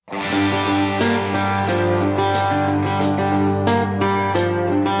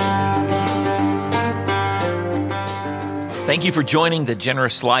Thank you for joining the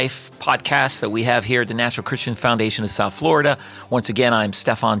Generous Life podcast that we have here at the National Christian Foundation of South Florida. Once again, I'm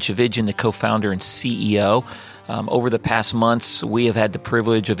Stefan Tchividjian, the co-founder and CEO. Over the past months, we have had the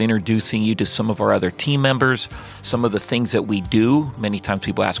privilege of introducing you to some of our other team members, some of the things that we do. Many times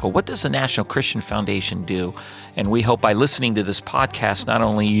people ask, well, what does the National Christian Foundation do? And we hope by listening to this podcast, not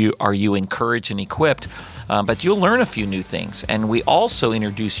only are you encouraged and equipped, but you'll learn a few new things. And we also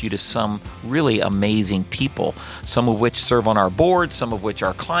introduce you to some really amazing people, some of which serve on our board, some of which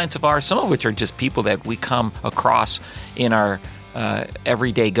are clients of ours, some of which are just people that we come across in our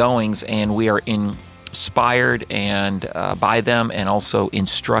everyday goings, and we are inspired and by them, and also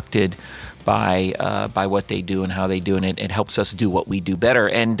instructed by what they do and how they do, and it helps us do what we do better.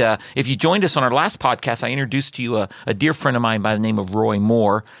 And if you joined us on our last podcast, I introduced to you a dear friend of mine by the name of Roy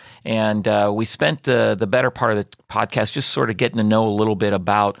Moore, and we spent the better part of the podcast just sort of getting to know a little bit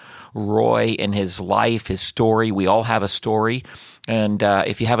about Roy and his life, his story. We all have a story. And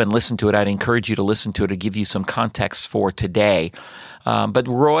if you haven't listened to it, I'd encourage you to listen to it to give you some context for today. But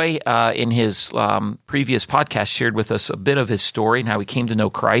Roy, in his previous podcast, shared with us a bit of his story and how he came to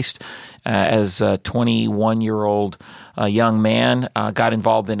know Christ as a 21-year-old young man, got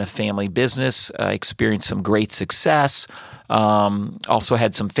involved in a family business, experienced some great success, also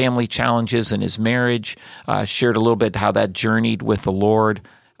had some family challenges in his marriage, shared a little bit how that journeyed with the Lord,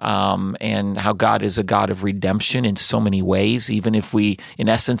 and how God is a God of redemption in so many ways, even if we, in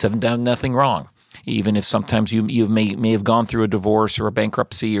essence, have done nothing wrong. Even if sometimes you may have gone through a divorce or a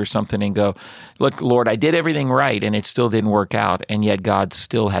bankruptcy or something and go, look, Lord, I did everything right and it still didn't work out, and yet God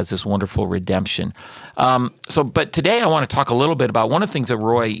still has this wonderful redemption. But today I want to talk a little bit about one of the things that,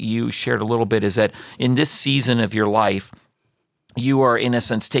 Roy, you shared a little bit, is that in this season of your life, you are, in a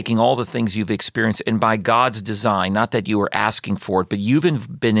sense, taking all the things you've experienced, and by God's design, not that you were asking for it, but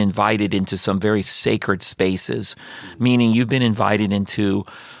you've been invited into some very sacred spaces, meaning you've been invited into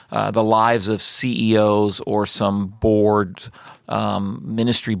the lives of CEOs or some board,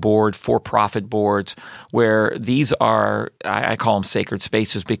 ministry board, for-profit boards, where these are, I call them sacred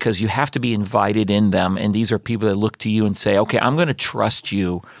spaces, because you have to be invited in them, and these are people that look to you and say, okay, I'm going to trust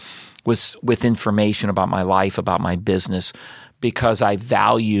you with information about my life, about my business, because I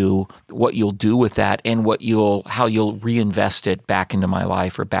value what you'll do with that and how you'll reinvest it back into my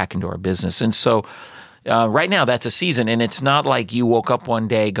life or back into our business. And so right now that's a season, and it's not like you woke up one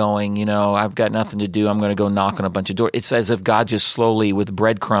day going, I've got nothing to do, I'm going to go knock on a bunch of doors. It's as if God just slowly, with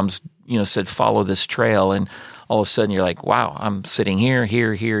breadcrumbs, said, follow this trail, and all of a sudden you're like, wow, I'm sitting here,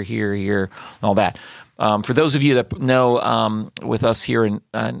 and all that. For those of you that know, with us here in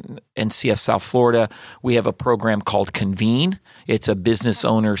NCF South Florida, we have a program called Convene. It's a business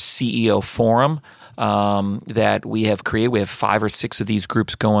owner CEO forum that we have created. We have 5 or 6 of these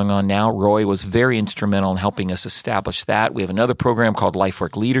groups going on now. Roy was very instrumental in helping us establish that. We have another program called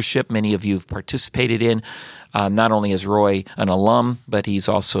LifeWork Leadership. Many of you have participated in. Not only is Roy an alum, but he's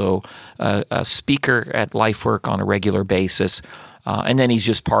also a speaker at LifeWork on a regular basis. And then he's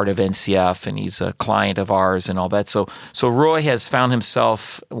just part of NCF, and he's a client of ours and all that. So Roy has found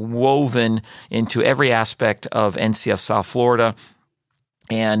himself woven into every aspect of NCF South Florida,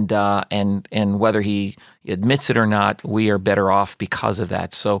 and whether he admits it or not, we are better off because of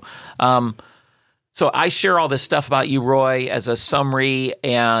that. So I share all this stuff about you, Roy, as a summary,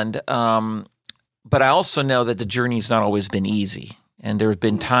 but I also know that the journey's not always been easy, and there have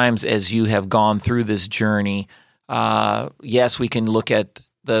been times as you have gone through this journey. Yes, we can look at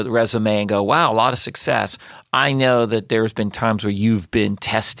the resume and go, wow, a lot of success. I know that there's been times where you've been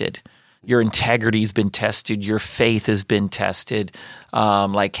tested. Your integrity's been tested. Your faith has been tested.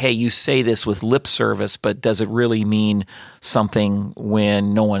 Like, hey, you say this with lip service, but does it really mean something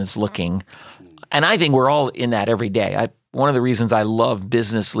when no one is looking? And I think we're all in that every day. One of the reasons I love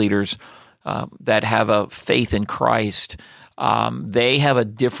business leaders that have a faith in Christ, they have a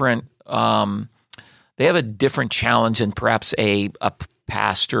different challenge than perhaps a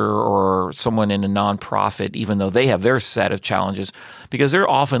pastor or someone in a nonprofit, even though they have their set of challenges, because they're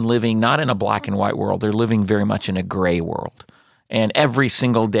often living not in a black and white world. They're living very much in a gray world. And every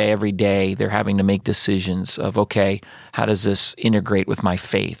single day, every day, they're having to make decisions of, okay, how does this integrate with my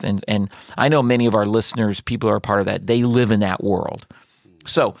faith? And I know many of our listeners, people who are part of that, they live in that world.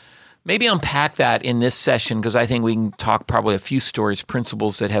 So maybe unpack that in this session, because I think we can talk probably a few stories,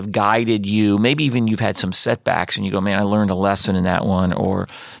 principles that have guided you. Maybe even you've had some setbacks and you go, man, I learned a lesson in that one, or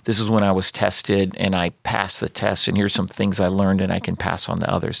this is when I was tested and I passed the test, and here's some things I learned and I can pass on to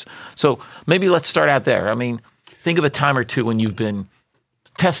others. So maybe let's start out there. I mean, think of a time or two when you've been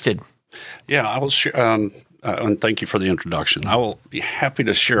tested. Yeah, I will share, and thank you for the introduction. I will be happy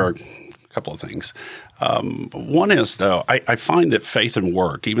to share couple of things. One is, though, I find that faith and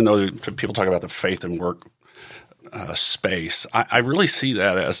work, even though people talk about the faith and work space, I really see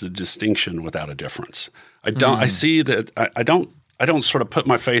that as a distinction without a difference. I see that I don't sort of put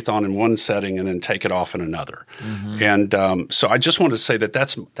my faith on in one setting and then take it off in another. And so I just want to say that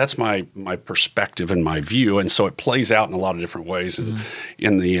that's my perspective and my view. And so it plays out in a lot of different ways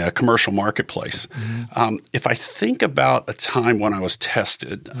in the commercial marketplace. If I think about a time when I was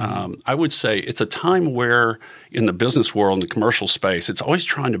tested, I would say it's a time where in the business world, in the commercial space, it's always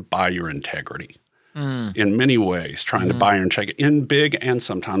trying to buy your integrity. In many ways, trying to buy your integrity in big and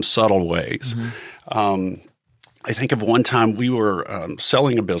sometimes subtle ways. I think of one time we were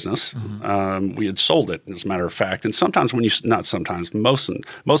selling a business. We had sold it, as a matter of fact. And sometimes most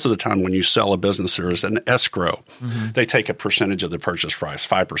of the time when you sell a business, there is an escrow. They take a percentage of the purchase price,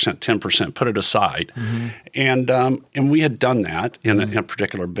 5%, 10%, put it aside. And we had done that in a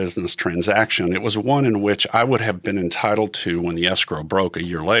particular business transaction. It was one in which I would have been entitled to, when the escrow broke a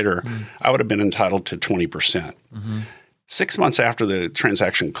year later, I would have been entitled to 20%. 6 months after the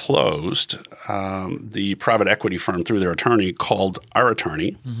transaction closed, the private equity firm, through their attorney, called our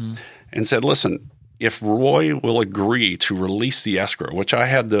attorney and said, listen, if Roy will agree to release the escrow, which I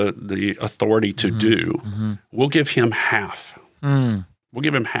had the authority to do, we'll give him half. We'll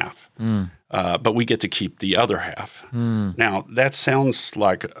give him half. But we get to keep the other half. Now, that sounds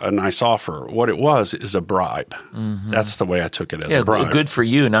like a nice offer. What it was is a bribe. That's the way I took it, as a bribe. Good for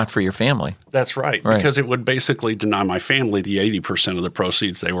you, not for your family. That's right, because it would basically deny my family the 80% of the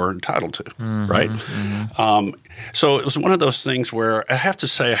proceeds they were entitled to, right? So it was one of those things where I have to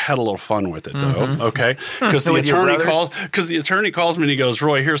say I had a little fun with it, though, okay? Because the attorney calls me and he goes,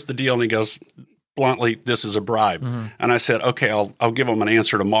 Roy, here's the deal. And he goes, bluntly, this is a bribe. And I said, okay, I'll give him an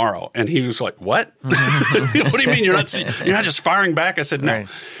answer tomorrow. And he was like, what? What do you mean you're not just firing back? I said, no. Right.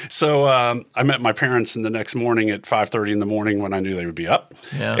 So I met my parents the next morning at 5:30 in the morning when I knew they would be up.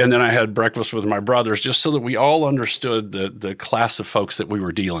 And then I had breakfast with my brothers just so that we all understood the class of folks that we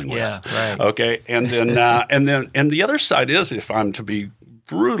were dealing with. Okay. And then and the other side is, if I'm to be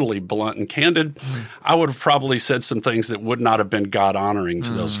brutally blunt and candid, I would have probably said some things that would not have been God-honoring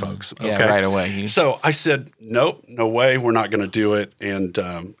to those folks. Okay? Yeah, right away. So I said, nope, no way, we're not going to do it, and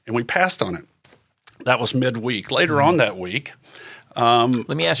we passed on it. That was midweek. Later on that week, let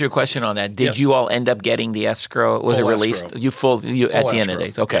me ask you a question on that. Did you all end up getting the escrow? Was it released? Full at the end of the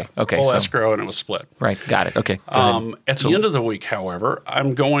day? Okay. Yeah. Okay. Full escrow, and it was split. Right. Got it. Okay. At the end of the week, however,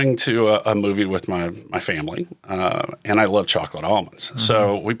 I'm going to a movie with my family, and I love chocolate almonds.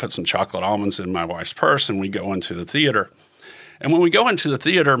 So we put some chocolate almonds in my wife's purse, and we go into the theater. And when we go into the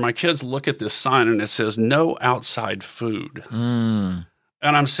theater, my kids look at this sign, and it says, "No outside food." And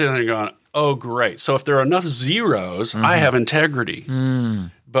I'm sitting there going, oh, great. So if there are enough zeros, I have integrity.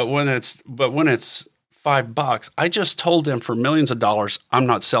 But when it's $5, I just told them for millions of dollars, I'm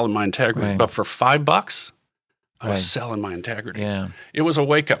not selling my integrity. Right. But for $5, I was selling my integrity. Yeah. It was a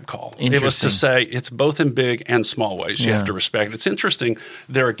wake-up call. It was to say it's both in big and small ways. You have to respect it. It's interesting.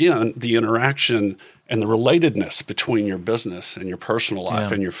 There again, the interaction and the relatedness between your business and your personal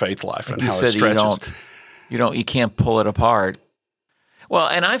life and your faith life, like and how it stretches. You can't pull it apart. Well,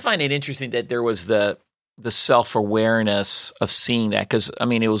 and I find it interesting that there was the self-awareness of seeing that, because, I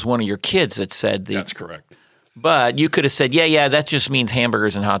mean, it was one of your kids that said that's correct. But you could have said, yeah, that just means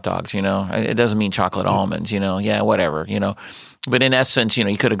hamburgers and hot dogs, It doesn't mean chocolate almonds, Yeah, whatever, But in essence,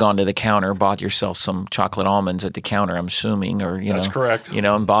 you could have gone to the counter, bought yourself some chocolate almonds at the counter, I'm assuming, or, That's correct.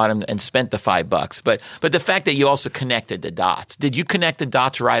 And bought them and spent the $5. But the fact that you also connected the dots, did you connect the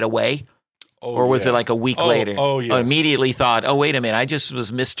dots right away? Or was it like a week later? Yes. I immediately thought, wait a minute, I just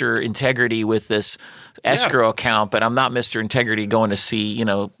was Mr. Integrity with this escrow account, but I'm not Mr. Integrity going to see,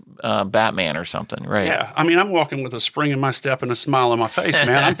 Batman or something, right? Yeah. I mean, I'm walking with a spring in my step and a smile on my face,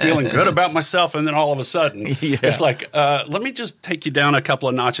 man. I'm feeling good about myself, and then all of a sudden, it's like, let me just take you down a couple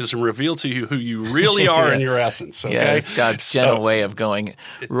of notches and reveal to you who you really are in your essence, okay? Yeah, it's God's gentle way of going,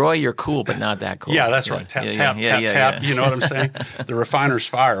 Roy, you're cool, but not that cool. Yeah, that's right. Tap, tap. You know what I'm saying? The refiner's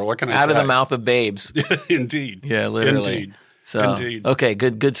fire. What can I say? Out of the mouth of babes. Indeed. Yeah, literally. Indeed. So, Indeed. Okay,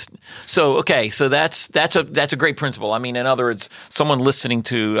 good. So, so that's a great principle. I mean, in other words, someone listening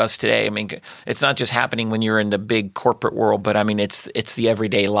to us today, I mean, it's not just happening when you're in the big corporate world, but I mean, it's the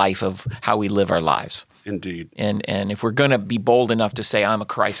everyday life of how we live our lives. Indeed. And if we're going to be bold enough to say, I'm a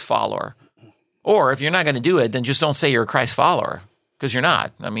Christ follower, or if you're not going to do it, then just don't say you're a Christ follower, because you're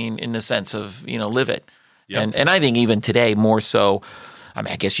not. I mean, in the sense of, live it. Yep. And I think even today more so, I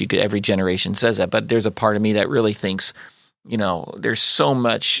mean, I guess every generation says that, but there's a part of me that really thinks, there's so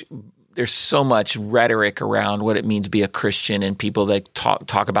much there's so much rhetoric around what it means to be a Christian, and people that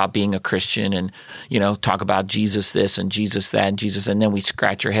talk about being a Christian and, talk about Jesus this and Jesus that and Jesus. And then we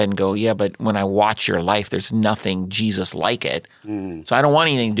scratch our head and go, yeah, but when I watch your life, there's nothing Jesus like it. So I don't want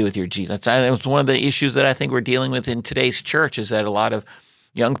anything to do with your Jesus. That was one of the issues that I think we're dealing with in today's church, is that a lot of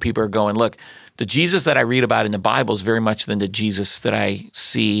young people are going, look, the Jesus that I read about in the Bible is very much than the Jesus that I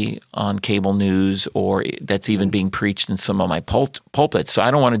see on cable news or that's even being preached in some of my pulpits. So I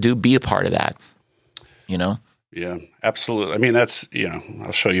don't want to be a part of that, Yeah, absolutely. I mean, that's,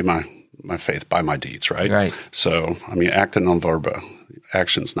 I'll show you my faith by my deeds, right? Right. So, I mean, acta non verba,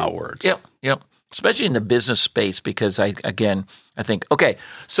 actions, not words. Yep. Especially in the business space, because I think, okay,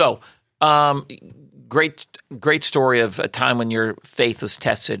 so great story of a time when your faith was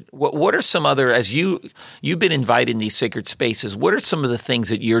tested. What are some other, as you've been invited in these sacred spaces, what are some of the things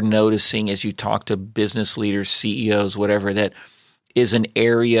that you're noticing as you talk to business leaders, CEOs, whatever, that is an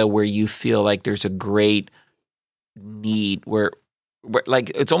area where you feel like there's a great need, where like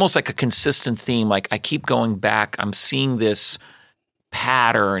it's almost like a consistent theme? Like I keep going back, I'm seeing this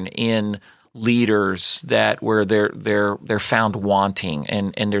pattern in leaders where they're found wanting,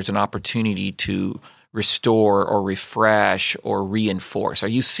 and there's an opportunity to restore or refresh or reinforce. Are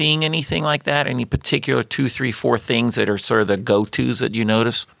you seeing anything like that? Any particular 2, 3, 4 things that are sort of the go-tos that you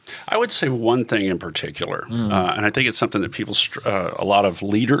notice? I would say one thing in particular, and I think it's something that people, a lot of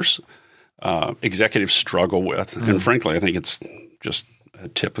leaders, executives struggle with, and frankly, I think it's just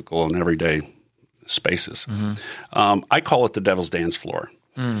typical in everyday spaces. I call it the devil's dance floor.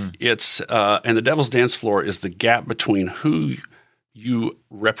 It's and the devil's dance floor is the gap between who you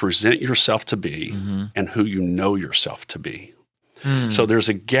represent yourself to be and who you know yourself to be. So there's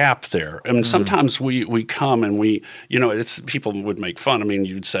a gap there. I mean, sometimes we come and it's people would make fun. I mean,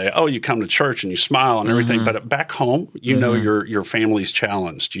 you'd say, oh, you come to church and you smile and everything, but back home, know your family's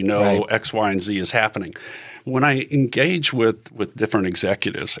challenged. Right. X, Y, and Z is happening. When I engage with different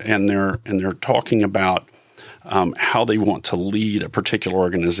executives and they're talking about how they want to lead a particular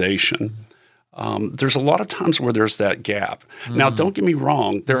organization, there's a lot of times where there's that gap. Now, don't get me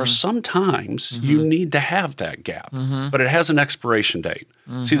wrong. There are some times you need to have that gap, but it has an expiration date.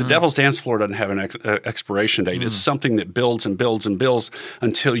 See, the devil's dance floor doesn't have an expiration date. It's something that builds and builds and builds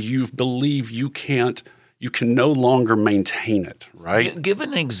until you believe you can no longer maintain it, right? Give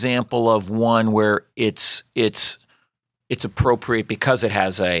an example of one where it's appropriate because it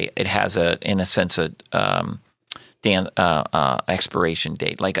has a in a sense a expiration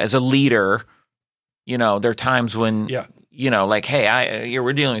date. Like as a leader, there are times when like, hey,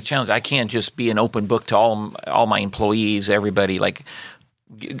 we're dealing with challenges. I can't just be an open book to all my employees, everybody. Like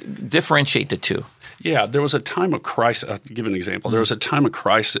differentiate the two. Yeah, there was a time of crisis. I'll give an example. There was a time of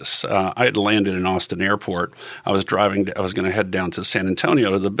crisis. I had landed in Austin Airport. I was going to head down to San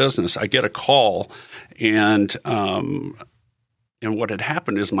Antonio to the business. I get a call, and what had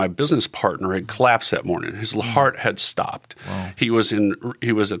happened is my business partner had collapsed that morning. His heart had stopped. Wow. He was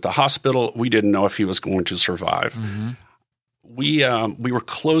at the hospital. We didn't know if he was going to survive. We were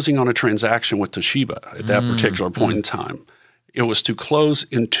closing on a transaction with Toshiba at that particular point in time. It was to close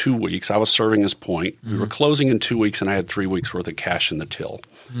in 2 weeks. I was serving as point. We were closing in 2 weeks, and I had 3 weeks worth of cash in the till.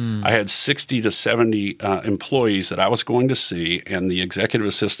 I had 60 to 70 employees that I was going to see, and the executive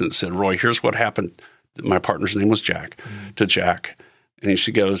assistant said, Roy, here's what happened. My partner's name was Jack, to Jack. And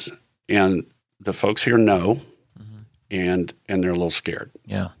she goes, and the folks here know, and they're a little scared.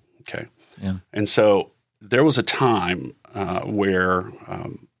 Yeah. Okay. Yeah. And so there was a time where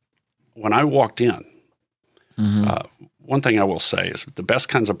when I walked in, one thing I will say is the best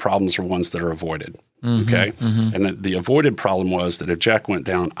kinds of problems are ones that are avoided. Okay. And the avoided problem was that if Jack went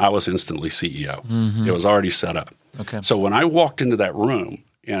down, I was instantly CEO. It was already set up. Okay. So when I walked into that room,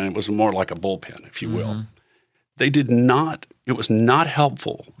 and it was more like a bullpen, if you will, it was not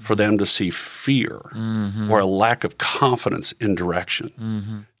helpful for them to see fear or a lack of confidence in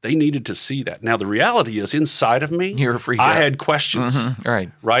direction. They needed to see that. Now, the reality is inside of me, I had questions. Right?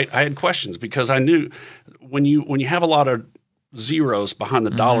 I had questions because I knew when you have a lot of zeros behind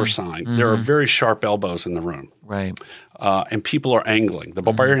the dollar sign, there are very sharp elbows in the room. Right. And people are angling. The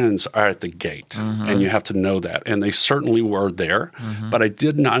barbarians are at the gate, and you have to know that. And they certainly were there, but I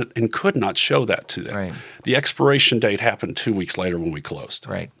did not and could not show that to them. Right. The expiration date happened 2 weeks later when we closed.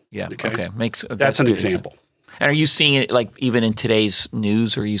 Right. Yeah. Okay. That's an example. And are you seeing it like even in today's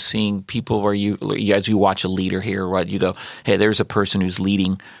news? Are you seeing people where as you watch a leader here, what you go, hey, there's a person who's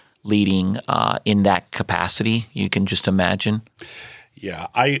leading in that capacity? You can just imagine. Yeah,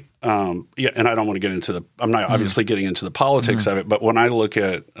 and I don't want to get into I'm not obviously getting into the politics of it, but when I look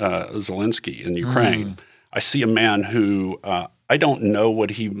at Zelensky in Ukraine, I see a man who I I don't know what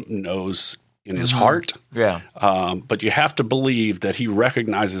he knows in his heart. Yeah. But you have to believe that he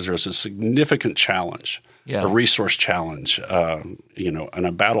recognizes there's a significant challenge, a resource challenge, and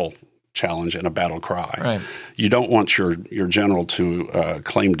a battle challenge and a battle cry. Right. You don't want your general to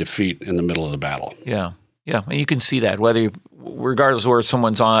claim defeat in the middle of the battle. Yeah. Yeah. And you can see that regardless of where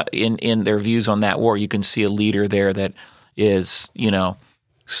someone's on in their views on that war, you can see a leader there that is,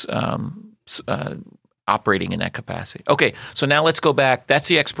 operating in that capacity. Okay, so now let's go back. That's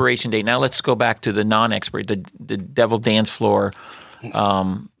the expiration date. Now let's go back to the non-expiry, the devil dance floor.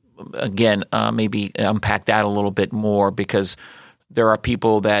 Again, maybe unpack that a little bit more, because there are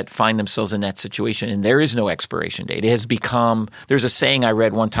people that find themselves in that situation and there is no expiration date. It has become – there's a saying I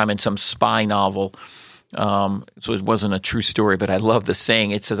read one time in some spy novel, so it wasn't a true story, but I love the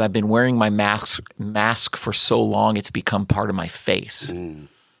saying. It says, I've been wearing my mask for so long it's become part of my face.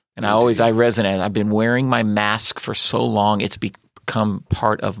 And I resonate. I've been wearing my mask for so long, it's become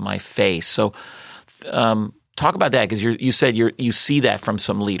part of my face. So talk about that, because you said you see that from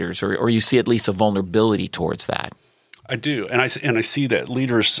some leaders, or you see at least a vulnerability towards that. I do. And I see that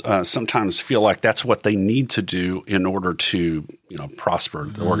leaders sometimes feel like that's what they need to do in order to prosper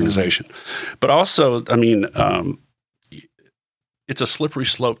the organization. But also, I mean, it's a slippery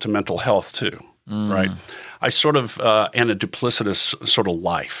slope to mental health too, right? I sort of and a duplicitous sort of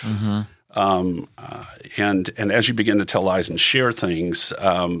life. And as you begin to tell lies and share things,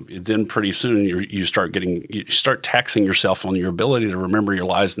 then pretty soon you start taxing yourself on your ability to remember your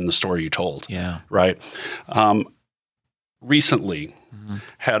lies and the story you told. Yeah. Right. Recently,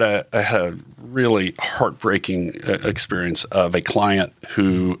 had a really heartbreaking experience of a client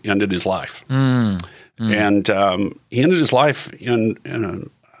who ended his life, and he ended his life in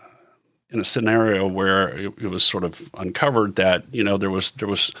a scenario where it was sort of uncovered that there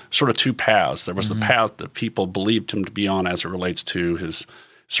was sort of two paths. There was the path that people believed him to be on as it relates to his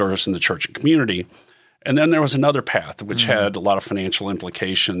service in the church and community, and then there was another path which had a lot of financial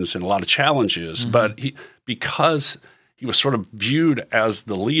implications and a lot of challenges. But because he was sort of viewed as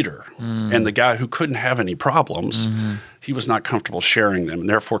the leader and the guy who couldn't have any problems, he was not comfortable sharing them, and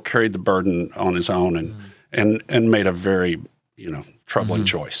therefore carried the burden on his own and made a very troubling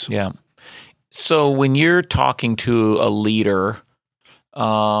choice. Yeah. So when you're talking to a leader,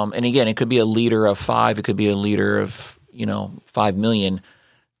 and again, it could be a leader of 5, it could be a leader of 5 million,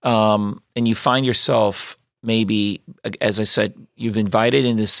 and you find yourself maybe, as I said, you've invited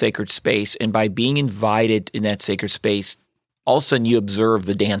in this sacred space, and by being invited in that sacred space, all of a sudden you observe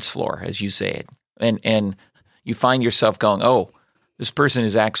the dance floor, as you say it, and you find yourself going, "Oh, this person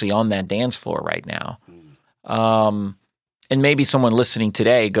is actually on that dance floor right now." And maybe someone listening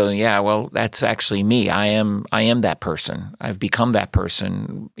today going, "Yeah, well, that's actually me. I am that person. I've become that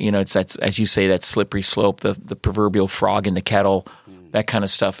person." It's that, as you say, that slippery slope, the proverbial frog in the kettle, that kind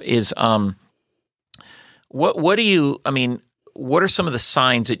of stuff is. What are some of the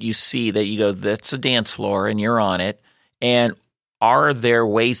signs that you see that you go, that's a dance floor and you're on it? And are there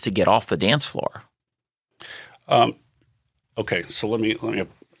ways to get off the dance floor? Okay, so let me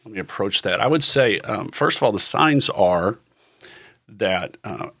approach that. I would say, first of all, the signs are that,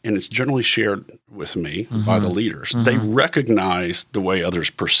 and it's generally shared with me by the leaders, they recognize the way others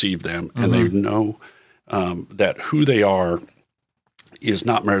perceive them, and they know that who they are is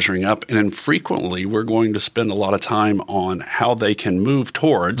not measuring up. And then frequently we're going to spend a lot of time on how they can move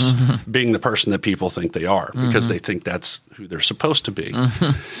towards being the person that people think they are, because they think that's who they're supposed to be.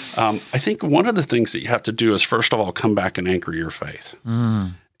 I think one of the things that you have to do is, first of all, come back and anchor your faith.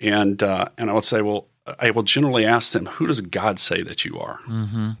 And I would say, well, I will generally ask them, who does God say that you are?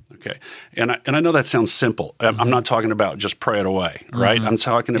 Okay. And I know that sounds simple. I'm not talking about just pray it away, right? I'm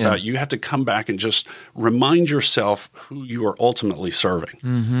talking about you have to come back and just remind yourself who you are ultimately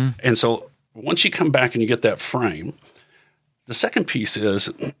serving. And so once you come back and you get that frame, the second piece is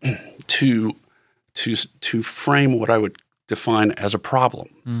to frame what I would define as a problem.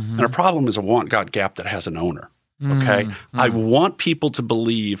 And a problem is a want God gap that has an owner. Okay. I want people to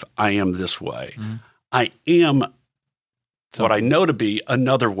believe I am this way. I am what I know to be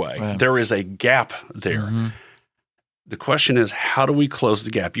another way. Right. There is a gap there. The question is, how do we close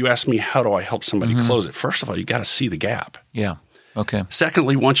the gap? You asked me, how do I help somebody close it? First of all, you got to see the gap. Yeah. Okay.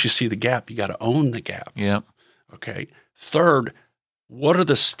 Secondly, once you see the gap, you got to own the gap. Yeah. Okay. Third, what are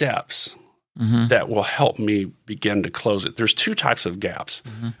the steps that will help me begin to close it. There's two types of gaps.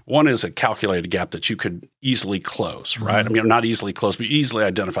 One is a calculated gap that you could easily close, right? I mean, not easily close, but easily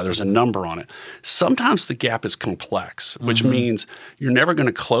identify. There's a number on it. Sometimes the gap is complex, which means you're never going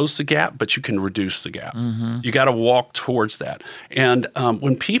to close the gap, but you can reduce the gap. You got to walk towards that. And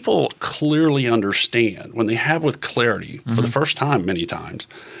when people clearly understand, when they have with clarity for the first time many times,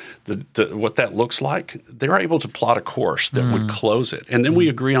 what that looks like, they're able to plot a course that would close it. And then we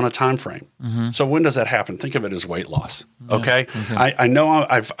agree on a time frame. So when does that happen? Think of it as weight loss. Okay? I know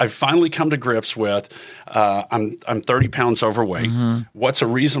I've finally come to grips with I'm 30 pounds overweight. What's a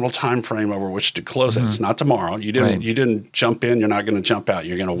reasonable time frame over which to close it? It's not tomorrow. You didn't jump in, you're not going to jump out.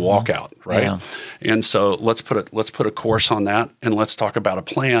 You're going to walk out, right? Yeah. And so let's put a course on that, and let's talk about a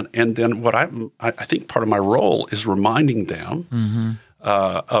plan. And then what I think part of my role is reminding them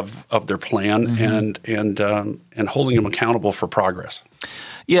of their plan and holding them accountable for progress.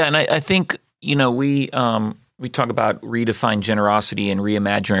 Yeah, and I think we talk about redefine generosity and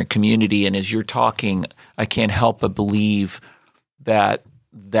reimagine our community, and as you're talking, I can't help but believe that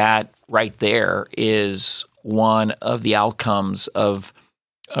right there is one of the outcomes of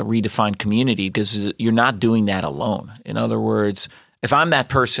a redefined community, because you're not doing that alone. In other words, if I'm that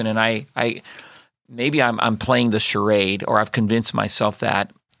person and maybe I'm playing the charade, or I've convinced myself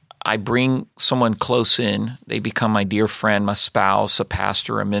that I bring someone close in, they become my dear friend, my spouse, a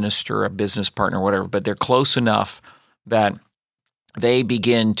pastor, a minister, a business partner, whatever, but they're close enough that they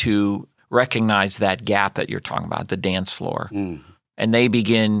begin to recognize that gap that you're talking about, the dance floor. And they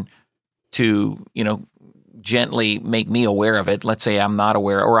begin to, gently make me aware of it. Let's say I'm not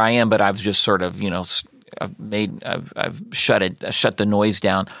aware, or I am, but I've just sort of, I've shut the noise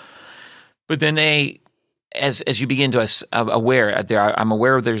down. But then as you begin to I'm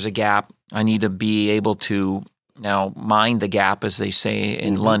aware there's a gap. I need to be able to now mind the gap, as they say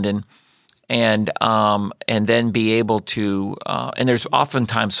in London, and then be able to. And there's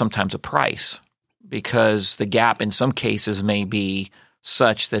sometimes a price, because the gap in some cases may be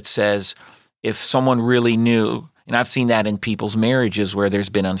such that says, if someone really knew. And I've seen that in people's marriages where there's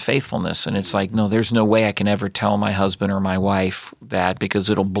been unfaithfulness, and it's like, no, there's no way I can ever tell my husband or my wife that,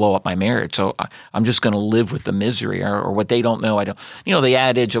 because it'll blow up my marriage. So I'm just going to live with the misery, or what they don't know. I don't, the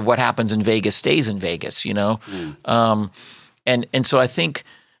adage of what happens in Vegas stays in Vegas, And so I think,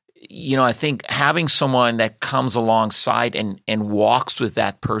 I think having someone that comes alongside and walks with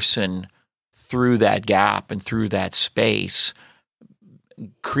that person through that gap and through that space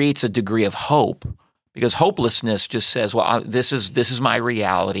creates a degree of hope. Because hopelessness just says, well, this is my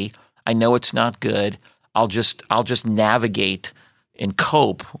reality. I know it's not good. I'll just navigate and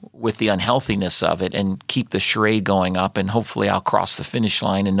cope with the unhealthiness of it and keep the charade going up, and hopefully I'll cross the finish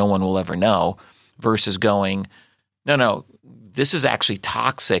line and no one will ever know, versus going, no, this is actually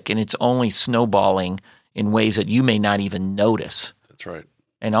toxic and it's only snowballing in ways that you may not even notice. That's right.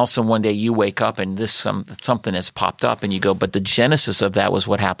 And also one day you wake up and something has popped up and you go, but the genesis of that was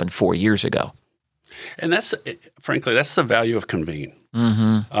what happened 4 years ago. And frankly, that's the value of Convene.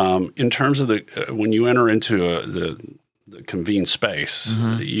 In terms of when you enter into the Convene space,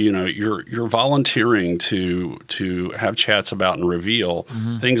 you're volunteering to have chats about and reveal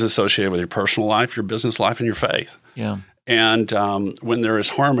things associated with your personal life, your business life, and your faith. Yeah. And when there is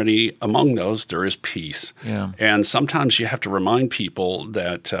harmony among those, there is peace. Yeah. And sometimes you have to remind people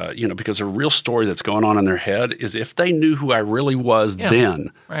that, because a real story that's going on in their head is, if they knew who I really was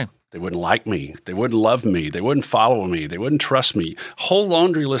then, right, they wouldn't like me. They wouldn't love me. They wouldn't follow me. They wouldn't trust me. Whole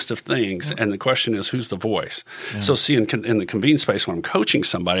laundry list of things. And the question is, who's the voice? Yeah. So see, in the Convene space, when I'm coaching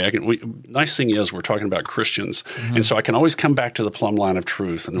somebody, nice thing is we're talking about Christians. And so I can always come back to the plumb line of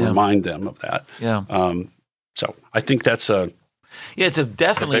truth and remind them of that. Yeah. So I think that's it's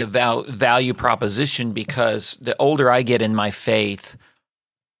definitely a value proposition, because the older I get in my faith,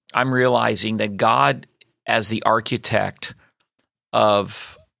 I'm realizing that God, as the architect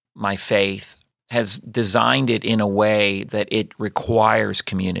of my faith, has designed it in a way that it requires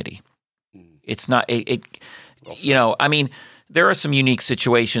community. It's not there are some unique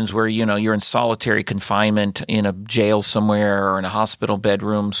situations where, you're in solitary confinement in a jail somewhere, or in a hospital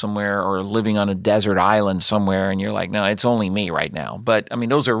bedroom somewhere, or living on a desert island somewhere, and you're like, no, it's only me right now. But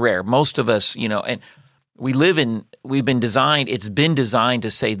those are rare. Most of us, and it's been designed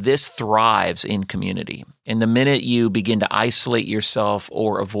to say this thrives in community. And the minute you begin to isolate yourself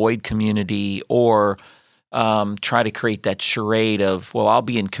or avoid community, or try to create that charade of, well, I'll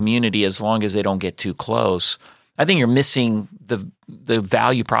be in community as long as they don't get too close, I think you're missing the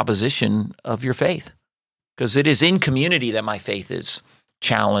value proposition of your faith. Because it is in community that my faith is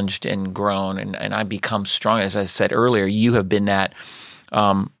challenged and grown, and I become strong. As I said earlier, you have been that.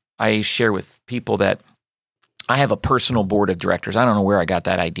 I share with people that I have a personal board of directors. I don't know where I got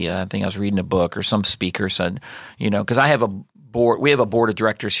that idea. I think I was reading a book or some speaker said, because I have a board. We have a board of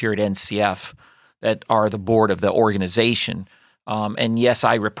directors here at NCF that are the board of the organization. And yes,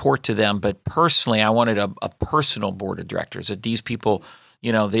 I report to them, but personally, I wanted a personal board of directors. That these people,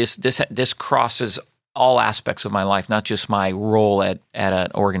 this crosses all aspects of my life, not just my role at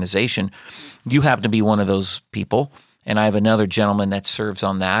an organization. You happen to be one of those people. And I have another gentleman that serves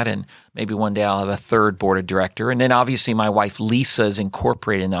on that, and maybe one day I'll have a third board of director. And then obviously my wife Lisa is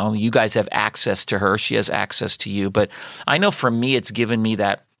incorporated now. You guys have access to her. She has access to you. But I know for me, it's given me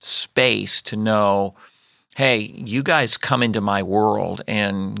that space to know, hey, you guys come into my world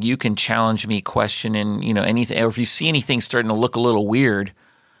and you can challenge me, question, and anything. Or if you see anything starting to look a little weird,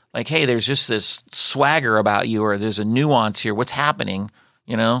 like, hey, there's just this swagger about you, or there's a nuance here. What's happening?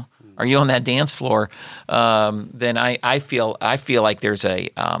 Are you on that dance floor? Then I feel like there's a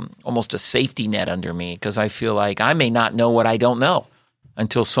almost a safety net under me, because I feel like I may not know what I don't know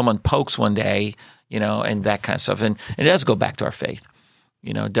until someone pokes one day, and that kind of stuff. And it does go back to our faith.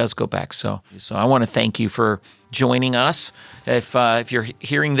 It does go back. So I want to thank you for joining us. If you're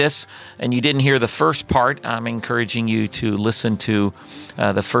hearing this and you didn't hear the first part, I'm encouraging you to listen to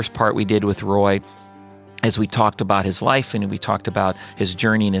the first part we did with Roy, as we talked about his life and we talked about his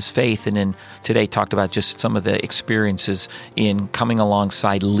journey in his faith. And then today talked about just some of the experiences in coming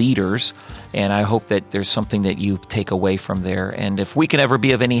alongside leaders. And I hope that there's something that you take away from there. And if we can ever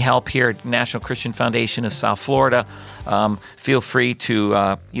be of any help here at National Christian Foundation of South Florida, feel free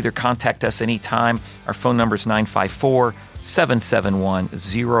to either contact us anytime. Our phone number is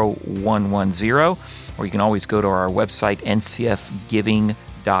 954-771-0110, or you can always go to our website,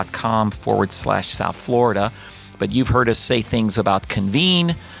 ncfgiving.com/South Florida. But you've heard us say things about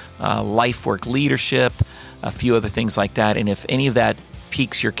Convene, life work leadership, a few other things like that. And if any of that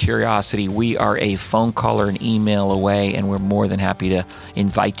piques your curiosity, we are a phone call or an email away, and we're more than happy to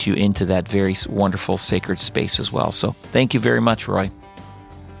invite you into that very wonderful sacred space as well. So thank you very much, Roy.